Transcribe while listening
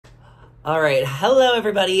All right, hello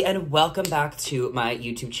everybody, and welcome back to my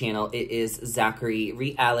YouTube channel. It is Zachary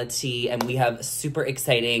Reality, and we have super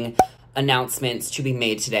exciting announcements to be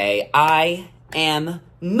made today. I am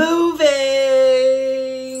moving!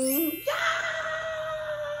 Yeah!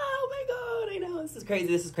 Oh my God, I know, this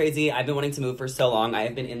is crazy. I've been wanting to move for so long. I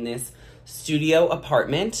have been in this studio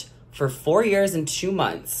apartment for 4 years and 2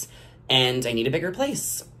 months, and I need a bigger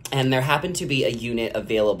place. And there happened to be a unit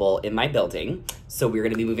available in my building. So we're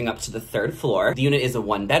gonna be moving up to the 3rd floor. The unit is a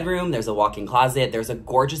 1-bedroom, there's a walk-in closet, there's a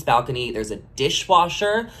gorgeous balcony, there's a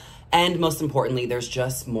dishwasher, and most importantly, there's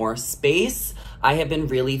just more space. I have been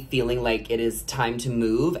really feeling like it is time to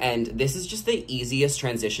move, and this is just the easiest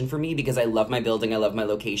transition for me because I love my building, I love my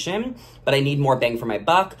location, but I need more bang for my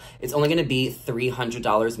buck. It's only gonna be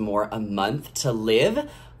 $300 more a month to live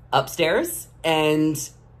upstairs, and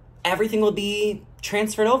everything will be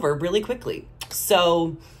transferred over really quickly.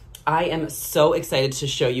 So I am so excited to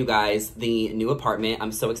show you guys the new apartment.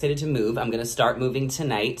 I'm so excited to move. I'm gonna start moving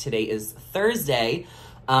tonight. Today is Thursday.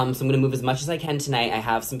 So I'm gonna move as much as I can tonight. I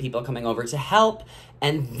have some people coming over to help.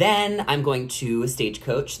 And then I'm going to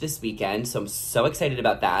Stagecoach this weekend. So I'm so excited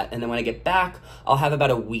about that. And then when I get back, I'll have about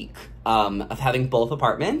a week of having both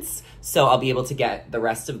apartments. So I'll be able to get the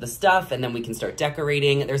rest of the stuff and then we can start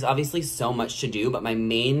decorating. There's obviously so much to do, but my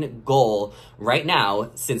main goal right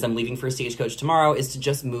now, since I'm leaving for Stagecoach tomorrow, is to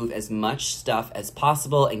just move as much stuff as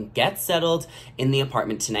possible and get settled in the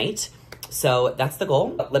apartment tonight. So that's the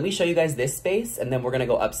goal. Let me show you guys this space and then we're gonna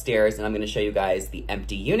go upstairs and I'm gonna show you guys the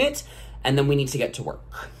empty unit and then we need to get to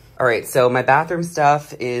work. All right, so my bathroom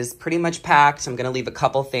stuff is pretty much packed. I'm gonna leave a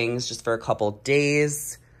couple things just for a couple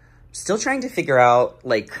days. Still trying to figure out,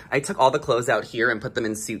 like, I took all the clothes out here and put them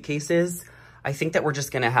in suitcases. I think that we're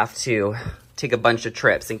just gonna have to take a bunch of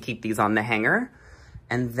trips and keep these on the hanger.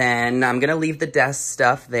 And then I'm gonna leave the desk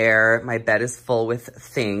stuff there. My bed is full with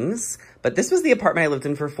things. But this was the apartment I lived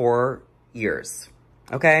in for 4 years,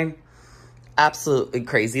 okay? Absolutely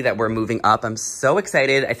crazy that we're moving up. I'm so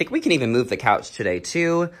excited. I think we can even move the couch today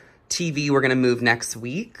too. TV, we're gonna move next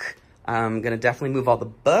week. I'm gonna definitely move all the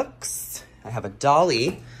books. I have a dolly.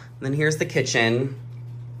 And then here's the kitchen.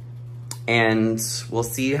 And we'll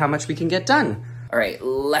see how much we can get done. All right,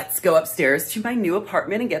 let's go upstairs to my new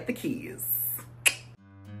apartment and get the keys.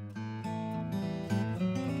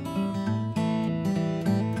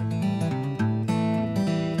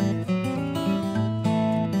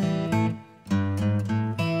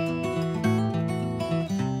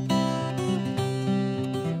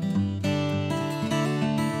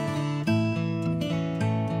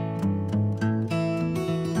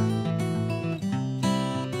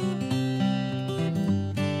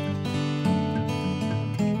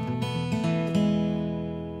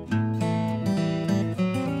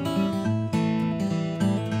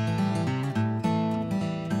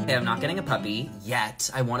 I'm not getting a puppy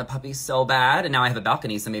yet. I want a puppy so bad, and now I have a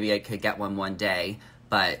balcony, so maybe I could get one day,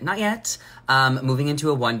 but not yet. Moving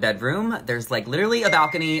into a 1-bedroom. There's like literally a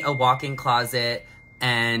balcony, a walk-in closet,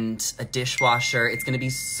 and a dishwasher. It's gonna be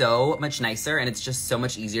so much nicer, and it's just so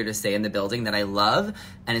much easier to stay in the building that I love,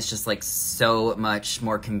 and it's just like so much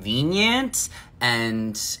more convenient,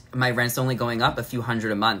 and my rent's only going up a few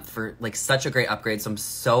hundred a month for like such a great upgrade, so I'm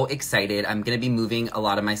so excited. I'm gonna be moving a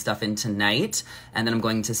lot of my stuff in tonight, and then I'm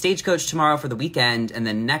going to Stagecoach tomorrow for the weekend, and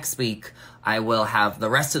then next week I will have the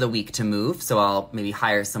rest of the week to move, so I'll maybe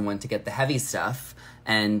hire someone to get the heavy stuff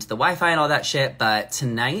and the Wi-Fi and all that shit, but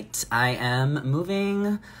tonight I am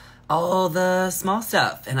moving all the small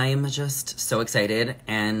stuff, and I am just so excited,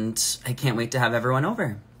 and I can't wait to have everyone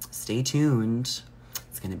over. Stay tuned.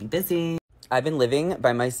 It's gonna be busy. I've been living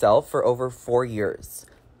by myself for over 4 years.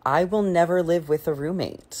 I will never live with a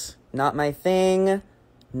roommate. Not my thing,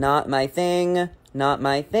 not my thing, not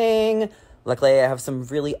my thing. Luckily, I have some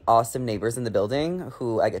really awesome neighbors in the building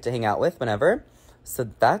who I get to hang out with whenever. So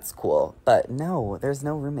that's cool. But no, there's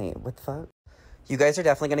no roommate. What the fuck? You guys are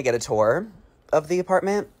definitely going to get a tour of the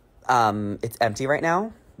apartment. It's empty right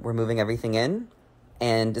now. We're moving everything in.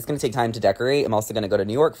 And it's going to take time to decorate. I'm also going to go to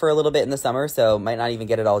New York for a little bit in the summer, so might not even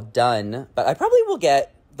get it all done. But I probably will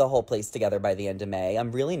get the whole place together by the end of May.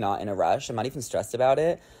 I'm really not in a rush. I'm not even stressed about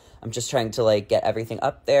it. I'm just trying to like get everything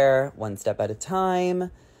up there one step at a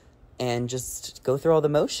time and just go through all the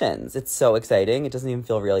motions. It's so exciting. It doesn't even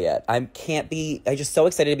feel real yet. I'm just so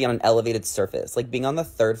excited to be on an elevated surface. Like being on the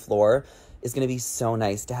 3rd floor is going to be so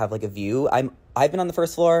nice to have like a view. I've been on the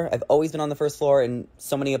 1st floor. I've always been on the 1st floor in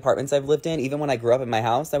so many apartments I've lived in. Even when I grew up in my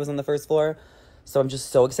house, I was on the 1st floor. So I'm just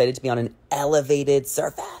so excited to be on an elevated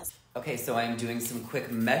surface. Okay, so I'm doing some quick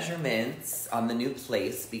measurements on the new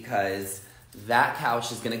place because that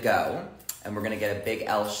couch is gonna go. and we're gonna get a big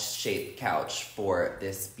L-shaped couch for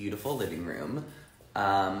this beautiful living room.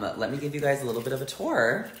 Let me give you guys a little bit of a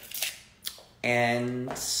tour.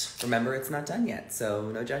 And remember, it's not done yet, so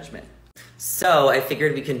no judgment. So I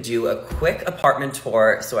figured we can do a quick apartment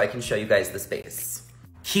tour so I can show you guys the space.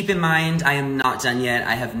 Keep in mind, I am not done yet.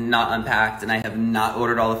 I have not unpacked and I have not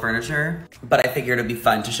ordered all the furniture, but I figured it'd be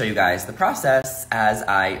fun to show you guys the process as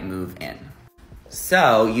I move in.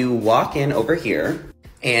 So you walk in over here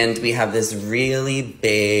and we have this really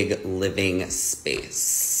big living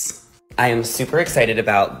space. I am super excited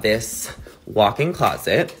about this walk-in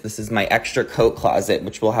closet. This is my extra coat closet,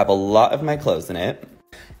 which will have a lot of my clothes in it.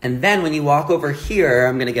 And then when you walk over here,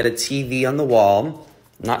 I'm gonna get a TV on the wall.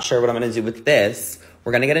 Not sure what I'm gonna do with this.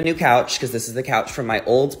 We're gonna get a new couch because this is the couch from my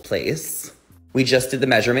old place. We just did the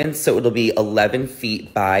measurements, so it'll be 11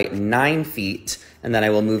 feet by 9 feet, and then I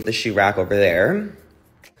will move the shoe rack over there.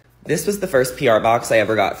 This was the first PR box I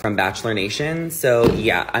ever got from Bachelor Nation, so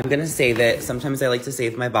yeah, I'm gonna save it. Sometimes I like to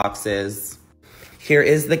save my boxes. Here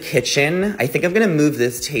is the kitchen. I think I'm gonna move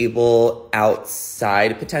this table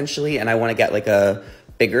outside potentially, and I wanna get like a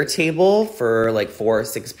bigger table for like 4 or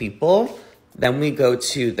 6 people. Then we go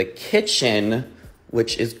to the kitchen,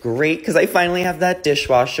 which is great because I finally have that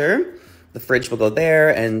dishwasher. The fridge will go there,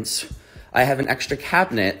 and I have an extra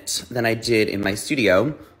cabinet than I did in my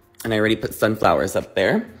studio, and I already put sunflowers up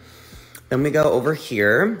there. Then we go over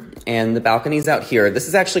here, and the balcony's out here. This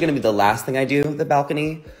is actually gonna be the last thing I do, the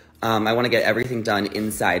balcony. I wanna get everything done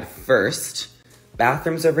inside first.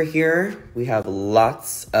 Bathrooms over here. We have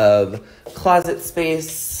lots of closet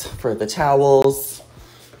space for the towels.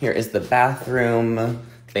 Here is the bathroom.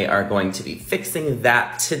 They are going to be fixing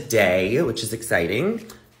that today, which is exciting.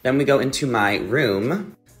 Then we go into my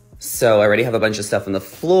room. So I already have a bunch of stuff on the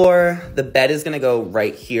floor. The bed is gonna go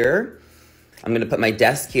right here. I'm gonna put my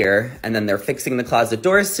desk here, and then they're fixing the closet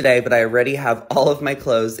doors today, but I already have all of my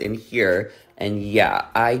clothes in here. And yeah,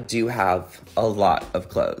 I do have a lot of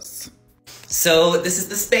clothes. So this is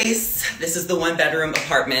the space. This is the 1-bedroom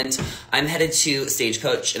apartment. I'm headed to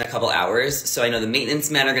Stagecoach in a couple hours. So I know the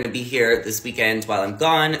maintenance men are gonna be here this weekend while I'm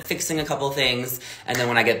gone, fixing a couple things. And then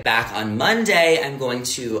when I get back on Monday, I'm going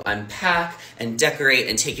to unpack and decorate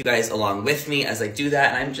and take you guys along with me as I do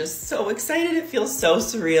that. And I'm just so excited. It feels so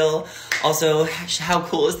surreal. Also, how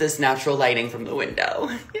cool is this natural lighting from the window?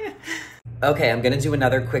 Okay, I'm gonna do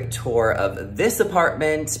another quick tour of this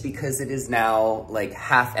apartment because it is now like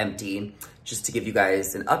half empty. Just to give you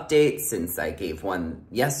guys an update since I gave one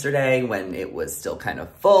yesterday when it was still kind of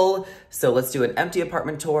full. So let's do an empty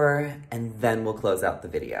apartment tour and then we'll close out the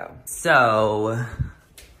video. So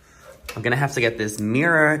I'm gonna have to get this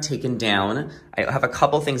mirror taken down. I have a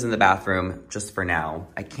couple things in the bathroom just for now.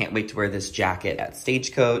 I can't wait to wear this jacket at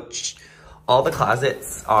Stagecoach. All the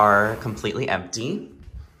closets are completely empty,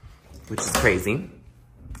 which is crazy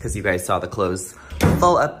because you guys saw the clothes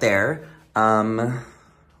full up there.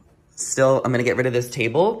 Still, I'm gonna get rid of this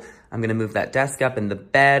table. I'm gonna move that desk up and the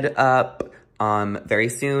bed up very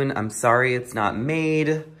soon. I'm sorry it's not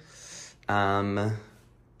made.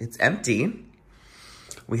 It's empty.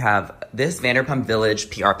 We have this Vanderpump Village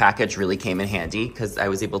PR package really came in handy because I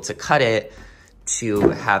was able to cut it to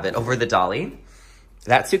have it over the dolly.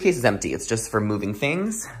 That suitcase is empty. It's just for moving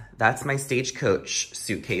things. That's my Stagecoach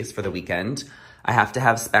suitcase for the weekend. I have to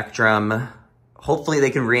have Spectrum. Hopefully they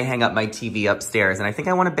can re-hang up my TV upstairs. And I think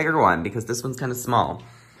I want a bigger one because this one's kind of small.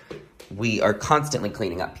 We are constantly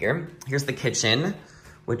cleaning up here. Here's the kitchen,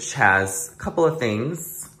 which has a couple of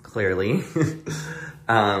things, clearly.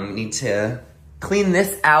 Need to clean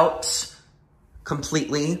this out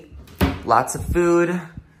completely. Lots of food.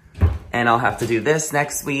 And I'll have to do this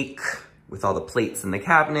next week with all the plates in the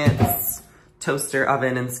cabinets, toaster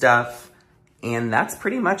oven and stuff. And that's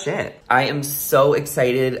pretty much it. I am so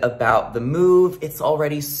excited about the move. It's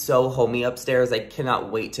already so homey upstairs. I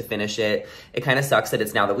cannot wait to finish it. It kind of sucks that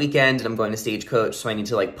it's now the weekend and I'm going to Stagecoach, so I need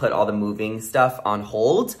to like put all the moving stuff on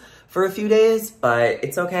hold for a few days, but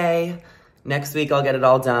it's okay. Next week I'll get it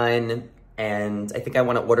all done. And I think I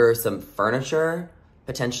want to order some furniture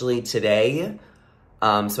potentially today.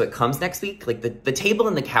 So it comes next week. Like the table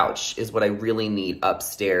and the couch is what I really need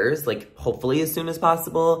upstairs, like hopefully as soon as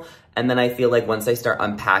possible. And then I feel like once I start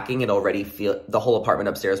unpacking, the whole apartment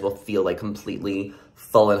upstairs will feel like completely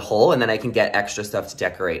full and whole. And then I can get extra stuff to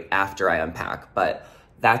decorate after I unpack. But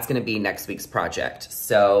that's gonna be next week's project.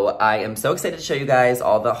 So I am so excited to show you guys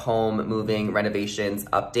all the home moving renovations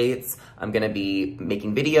updates. I'm gonna be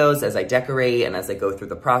making videos as I decorate and as I go through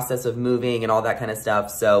the process of moving and all that kind of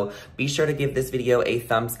stuff. So be sure to give this video a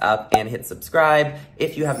thumbs up and hit subscribe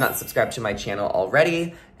if you have not subscribed to my channel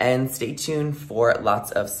already. And stay tuned for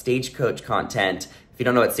lots of Stagecoach content. If you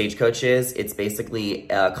don't know what Stagecoach is, it's basically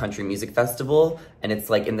a country music festival, and it's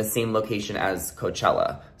like in the same location as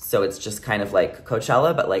Coachella. So it's just kind of like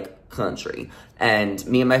Coachella, but like country. And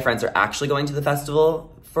me and my friends are actually going to the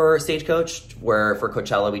festival for Stagecoach, where for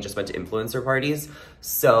Coachella, we just went to influencer parties.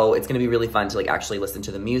 So it's gonna be really fun to like actually listen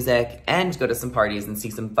to the music and go to some parties and see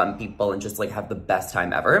some fun people and just like have the best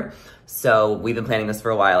time ever. So we've been planning this for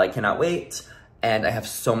a while. I cannot wait. And I have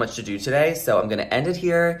so much to do today. So I'm gonna end it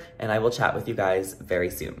here and I will chat with you guys very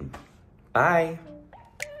soon. Bye.